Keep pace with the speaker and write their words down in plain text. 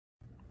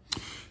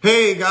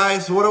Hey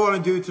guys, so what I want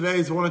to do today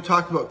is I want to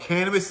talk about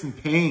cannabis and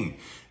pain,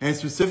 and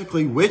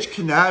specifically which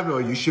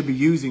cannabinoid you should be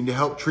using to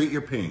help treat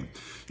your pain.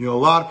 You know, a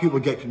lot of people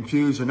get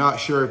confused. They're not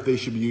sure if they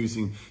should be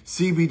using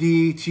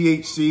CBD,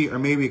 THC, or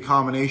maybe a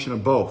combination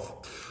of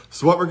both.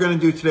 So what we're going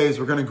to do today is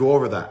we're going to go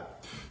over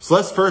that. So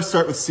let's first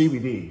start with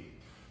CBD.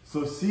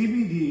 So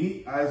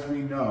CBD, as we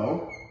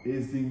know,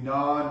 is the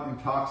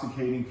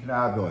non-intoxicating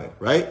cannabinoid,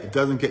 right? It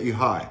doesn't get you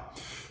high.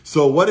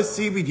 So what is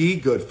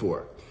CBD good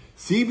for?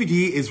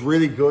 CBD is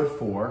really good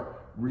for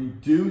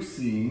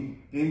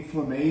reducing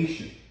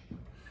inflammation.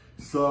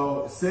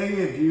 So say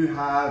if you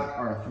have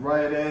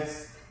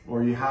arthritis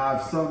or you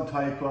have some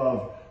type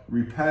of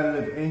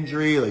repetitive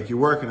injury, like you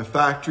work in a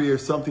factory or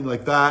something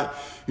like that,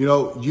 you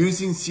know,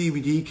 using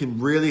CBD can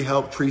really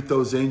help treat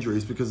those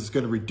injuries because it's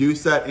going to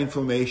reduce that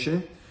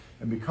inflammation.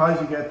 And because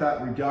you get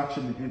that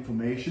reduction in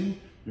inflammation,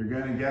 you're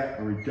going to get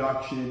a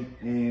reduction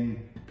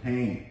in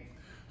pain.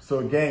 So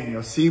again, you know,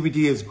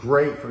 CBD is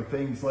great for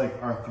things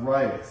like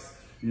arthritis,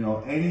 you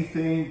know,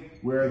 anything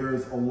where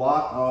there's a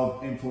lot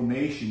of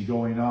inflammation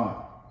going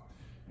on.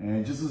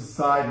 And just as a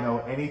side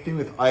note, anything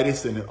with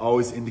itis in it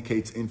always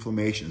indicates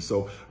inflammation.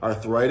 So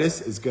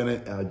arthritis is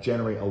going to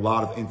generate a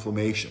lot of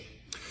inflammation.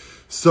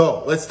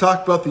 So let's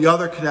talk about the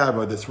other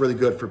cannabinoid that's really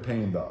good for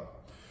pain though.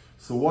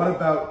 So what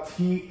about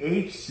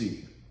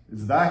THC?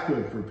 Is that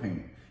good for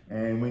pain?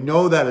 And we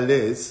know that it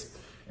is.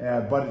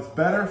 But it's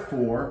better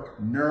for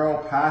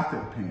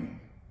neuropathic pain,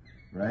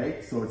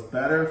 right? So it's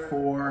better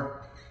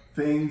for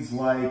things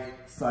like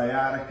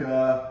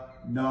sciatica,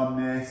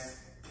 numbness,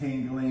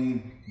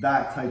 tingling,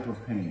 that type of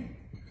pain.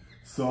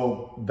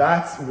 So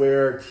that's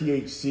where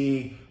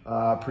THC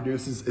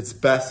produces its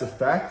best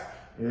effect,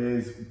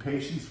 is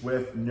patients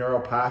with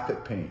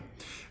neuropathic pain.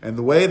 And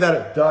the way that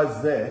it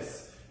does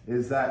this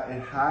is that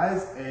it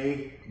has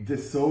a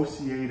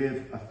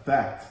dissociative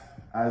effect,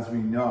 as we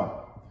know.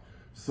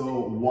 So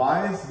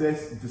why is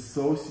this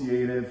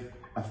dissociative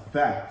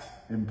effect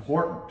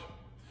important?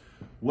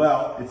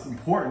 Well, it's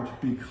important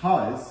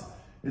because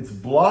it's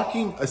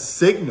blocking a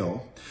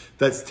signal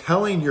that's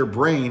telling your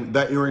brain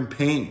that you're in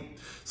pain.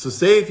 So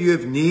say if you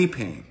have knee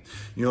pain,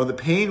 you know, the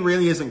pain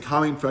really isn't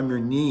coming from your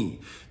knee.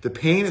 The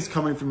pain is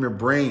coming from your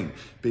brain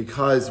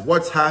because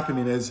what's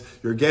happening is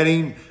you're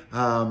getting,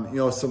 you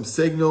know, some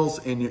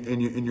signals in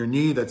your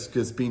knee that's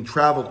just being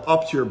traveled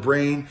up to your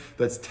brain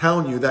that's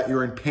telling you that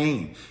you're in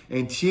pain.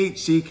 And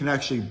THC can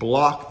actually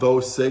block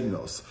those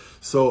signals.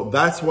 So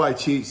that's why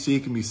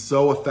THC can be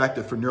so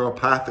effective for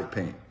neuropathic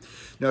pain.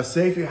 Now,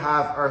 say if you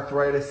have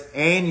arthritis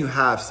and you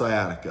have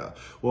sciatica.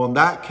 Well, in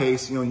that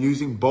case, you know,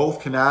 using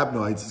both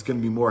cannabinoids is going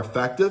to be more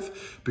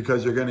effective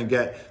because you're going to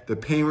get the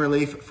pain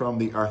relief from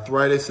the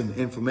arthritis and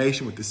the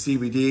inflammation with the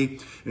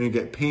CBD, and you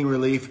get pain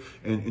relief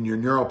in your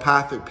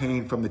neuropathic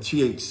pain from the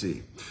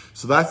THC.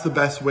 So that's the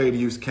best way to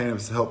use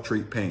cannabis to help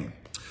treat pain.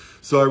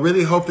 So I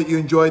really hope that you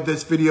enjoyed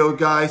this video,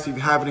 guys. If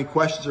you have any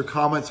questions or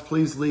comments,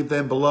 please leave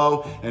them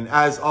below. And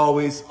as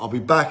always, I'll be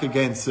back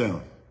again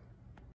soon.